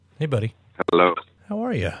Hey, buddy. Hello. How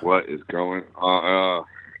are you? What is going on?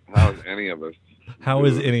 How's any of us? How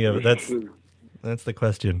is any of it? That's the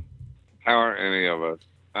question. How are any of us?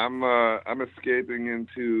 I'm escaping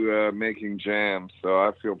into making jams, so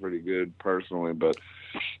I feel pretty good personally, but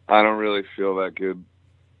I don't really feel that good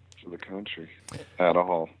for the country at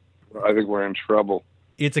all. I think we're in trouble.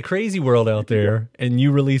 It's a crazy world out there, and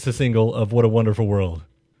you release a single of What a Wonderful World.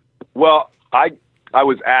 Well, I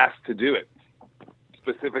was asked to do it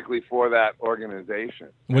specifically for that organization.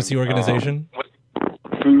 What's the organization?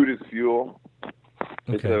 Food is Fuel.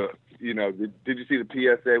 Okay. Did you see the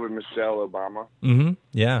PSA with Michelle Obama? Mm-hmm.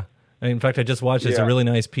 Yeah. In fact, I just watched it. It's a really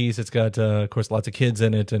nice piece. It's got, of course, lots of kids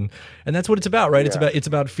in it, and that's what it's about, right? Yeah. It's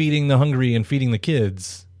about feeding the hungry and feeding the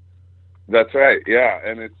kids. That's right. Yeah,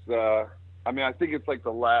 and it's. I think it's like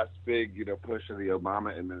the last big, push of the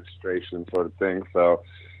Obama administration sort of thing. So,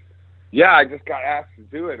 yeah, I just got asked to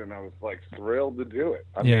do it, and I was like thrilled to do it.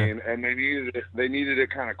 I mean, and they needed it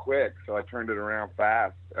kind of quick, so I turned it around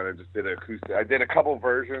fast, and I just did acoustic. I did a couple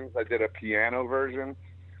versions. I did a piano version,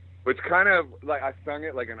 which kind of like I sung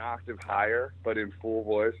it like an octave higher, but in full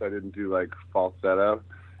voice. I didn't do like falsetto,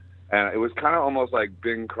 and it was kind of almost like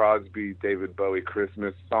Bing Crosby, David Bowie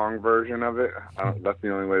Christmas song version of it. That's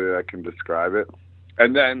the only way that I can describe it.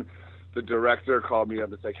 And then the director called me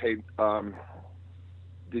up and said, "Hey,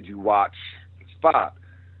 did you watch Spot?"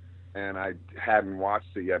 And I hadn't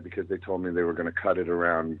watched it yet because they told me they were going to cut it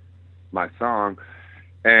around my song.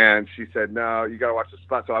 And she said, "No, you got to watch the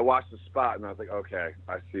Spot." So I watched the Spot, and I was like, "Okay,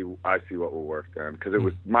 I see what will work then." Because it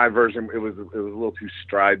was my version. It was a little too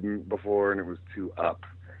strident before, and it was too up.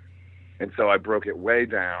 And so I broke it way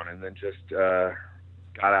down, and then just got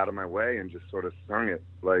out of my way and just sort of sung it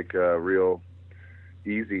like real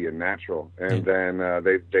easy and natural. And then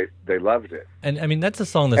they loved it. And I mean, that's a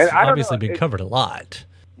song that's obviously been covered a lot.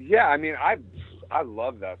 Yeah, I mean, I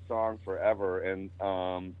love that song forever. And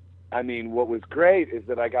I mean, what was great is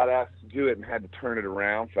that I got asked to do it and had to turn it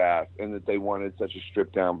around fast, and that they wanted such a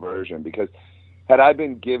stripped down version, because had I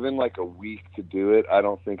been given like a week to do it, I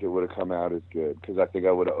don't think it would have come out as good, because I think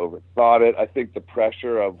I would have overthought it. I think the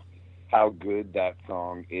pressure of how good that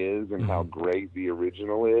song is and how great the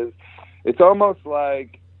original is, it's almost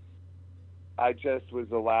like I just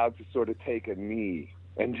was allowed to sort of take a knee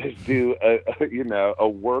and just do a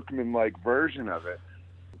workmanlike version of it.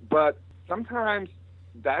 But sometimes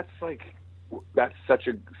that's such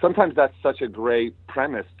a great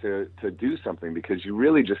premise to do something, because you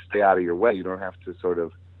really just stay out of your way. You don't have to sort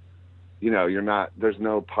of, there's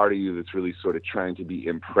no part of you that's really sort of trying to be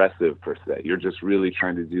impressive per se. You're just really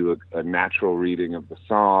trying to do a natural reading of the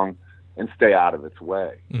song and stay out of its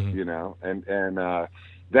way, and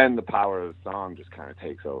then the power of the song just kind of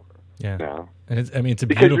takes over. Yeah. And it's a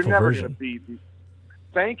because beautiful you're never version.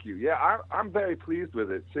 Thank you. Yeah, I'm very pleased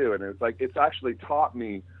with it too. And it's actually taught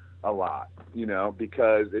me a lot,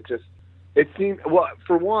 because it seemed, well,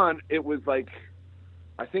 for one, it was like,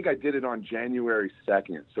 I think I did it on January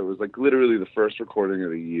 2nd. So it was like literally the first recording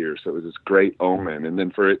of the year. So it was this great omen. And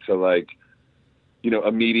then for it to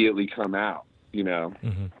immediately come out,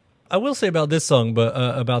 Mm-hmm. I will say about this song, but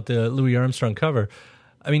about the Louis Armstrong cover,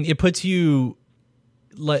 I mean, it puts you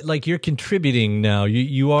like you're contributing now.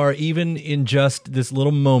 You are, even in just this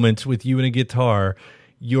little moment with you and a guitar,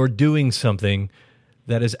 you're doing something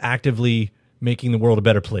that is actively making the world a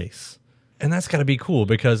better place. And that's got to be cool,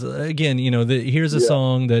 because again, here's a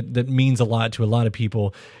song that means a lot to a lot of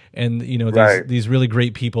people, and these really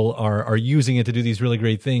great people are using it to do these really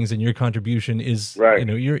great things, and your contribution is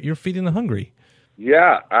you're feeding the hungry.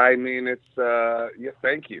 Yeah, I mean, it's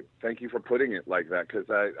thank you for putting it like that, because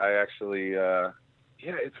I actually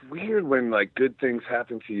it's weird when like good things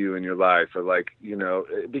happen to you in your life, or like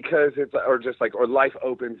because it's, or just like, or life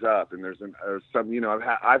opens up and there's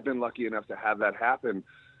I've been lucky enough to have that happen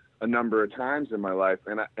a number of times in my life,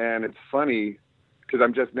 and it's funny because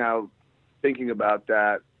I'm just now thinking about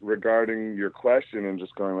that regarding your question and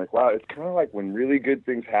just going like, wow, it's kind of like when really good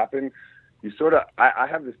things happen, you sort of, I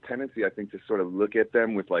have this tendency, I think, to sort of look at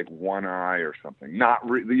them with like one eye or something. Not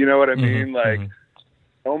really, you know what I mean? Like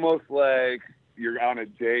almost like you're on a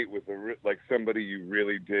date with like somebody you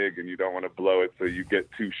really dig, and you don't want to blow it, so you get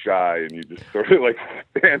too shy and you just sort of like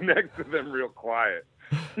stand next to them real quiet.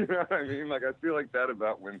 You know what I mean? Like I feel like that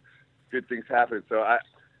about when good things happen. So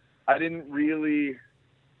I didn't really,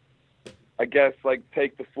 I guess, like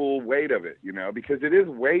take the full weight of it, because it is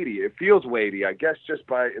weighty. It feels weighty, I guess, just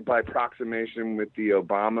by approximation with the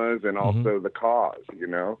Obamas and also the cause,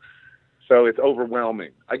 So it's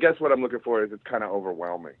overwhelming. I guess what I'm looking for is it's kind of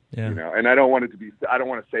overwhelming, And I don't want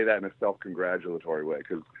to say that in a self-congratulatory way,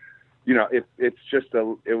 because you know, it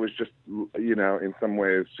was just, you know, in some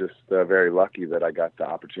ways just very lucky that I got the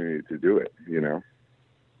opportunity to do it, you know.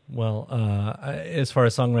 Well, as far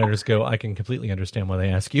as songwriters go, I can completely understand why they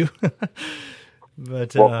ask you.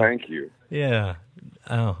 But well, thank you. Yeah.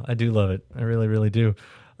 Oh, I do love it. I really, really do.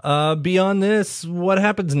 Beyond this, what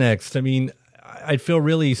happens next? I mean, I'd feel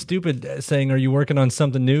really stupid saying, are you working on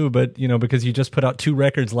something new? But, you know, because you just put out 2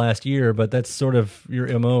 records last year, but that's sort of your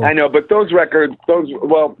MO. I know, but those records,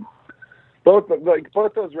 both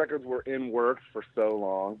those records were in works for so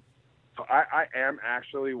long. So I am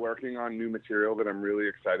actually working on new material that I'm really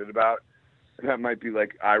excited about. That might be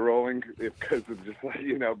like eye rolling because it's just like,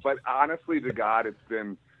 you know, but honestly to God,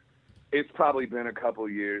 it's probably been a couple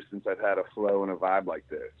years since I've had a flow and a vibe like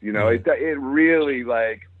this. You know, it really,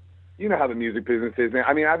 like, you know how the music business is.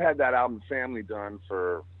 I mean, I've had that album Family done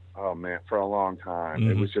for a long time.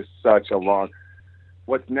 Mm-hmm. It was just such a long,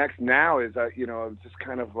 what's next now is, you know, I'm just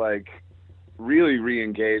kind of like really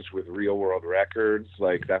re-engaged with Real World Records.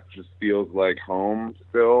 Like that just feels like home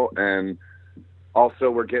still. And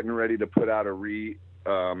also we're getting ready to put out a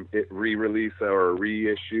re-release or a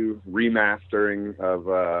reissue, remastering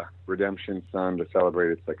of Redemption Son to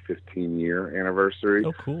celebrate its like 15-year anniversary.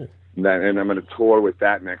 Oh, cool. And I'm going to tour with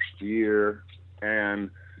that next year.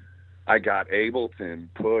 And I got Ableton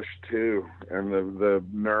Push too, and the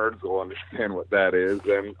nerds will understand what that is.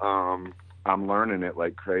 And I'm learning it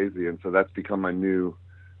like crazy, and so that's become my new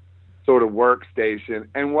sort of workstation.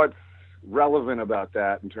 And what's relevant about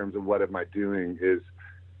that in terms of what am I doing is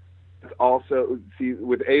also, see,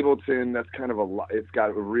 with Ableton, that's kind of it's got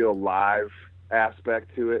a real live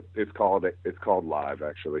aspect to it. It's called live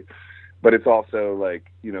actually, but it's also like,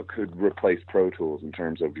 you know, could replace Pro Tools in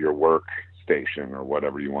terms of your workstation or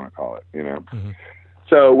whatever you want to call it, you know. Mm-hmm.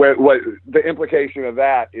 So what the implication of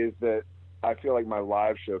that is that I feel like my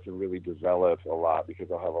live show can really develop a lot because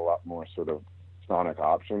I'll have a lot more sort of sonic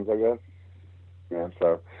options, I guess. Yeah,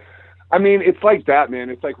 so I mean, it's like that, man.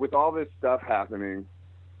 It's like with all this stuff happening,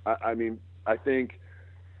 I mean, I think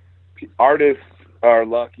artists are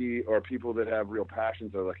lucky, or people that have real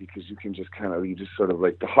passions are lucky, because you just sort of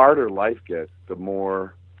like, the harder life gets, the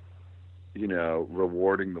more, you know,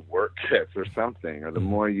 rewarding the work gets or something, or the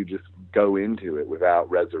more you just go into it without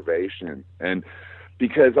reservation. And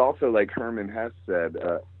because also, like Herman Hesse said,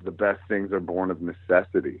 the best things are born of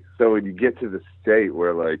necessity. So when you get to the state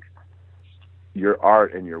where like your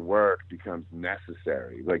art and your work becomes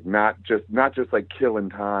necessary, like not just like killing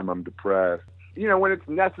time, I'm depressed, you know, when it's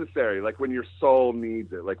necessary, like when your soul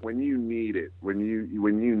needs it, like when you need it, when you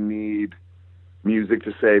need music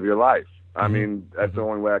to save your life. I mean, that's the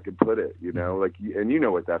only way I could put it, you know, like, and you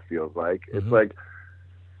know what that feels like. It's like,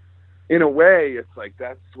 in a way, it's like,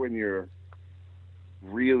 that's when you're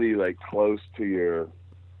really like close to your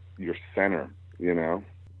center, you know.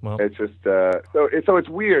 Well, it's just so it's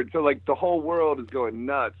weird. So like the whole world is going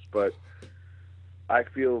nuts, but I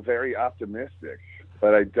feel very optimistic.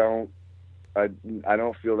 But I don't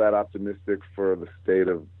feel that optimistic for the state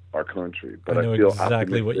of our country. But I feel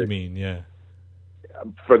exactly what you mean. Yeah.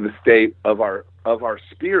 For the state of our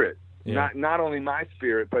spirit, yeah. Not only my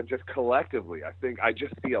spirit, but just collectively. I think I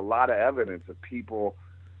just see a lot of evidence of people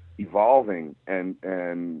evolving and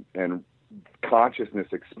consciousness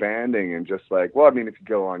expanding, and just like, well, I mean, if you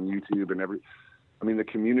go on YouTube and the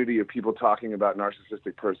community of people talking about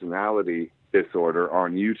narcissistic personality disorder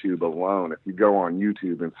on YouTube alone, if you go on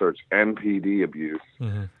YouTube and search NPD abuse,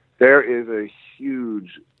 there is a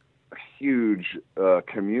huge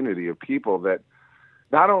community of people that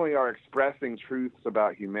not only are expressing truths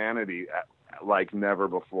about humanity like never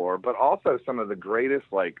before, but also some of the greatest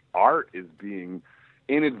like art is being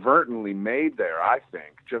inadvertently made there. I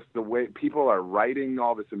think just the way people are writing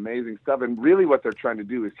all this amazing stuff, and really what they're trying to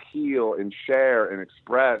do is heal and share and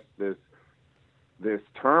express this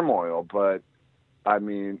turmoil. But I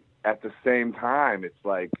mean, at the same time, it's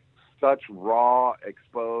like such raw,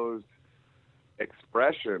 exposed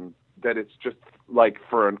expression that it's just like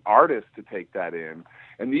for an artist to take that in.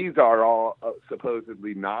 And these are all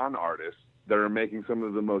supposedly non-artists that are making some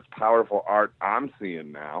of the most powerful art I'm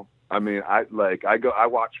seeing now. I mean, I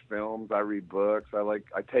watch films, I read books, I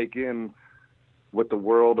take in what the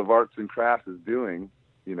world of arts and crafts is doing,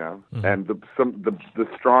 you know. And the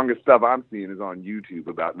strongest stuff I'm seeing is on YouTube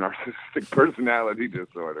about narcissistic personality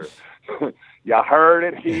disorder. You heard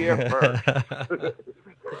it here first.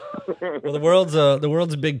 Well, the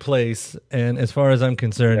world's a big place, and as far as I'm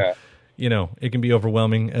concerned, you know, it can be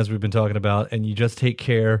overwhelming, as we've been talking about, and you just take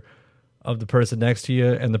care of the person next to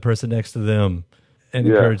you and the person next to them, and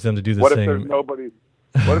encourage them to do the same. What if there's nobody?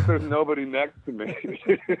 What if there's nobody next to me?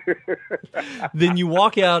 Then you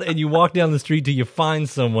walk out and you walk down the street till you find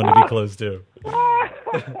someone to be close to.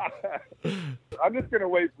 I'm just going to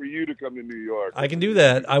wait for you to come to New York. I can do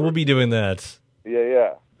that. I will be doing that.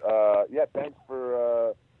 Yeah. Yeah, thanks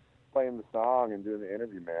for playing the song and doing the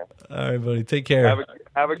interview, man. All right, buddy. Take care.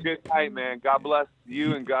 Have a good night, man. God bless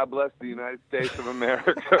you and God bless the United States of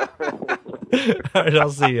America. All right, I'll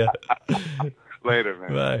see you. Later,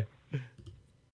 man. Bye.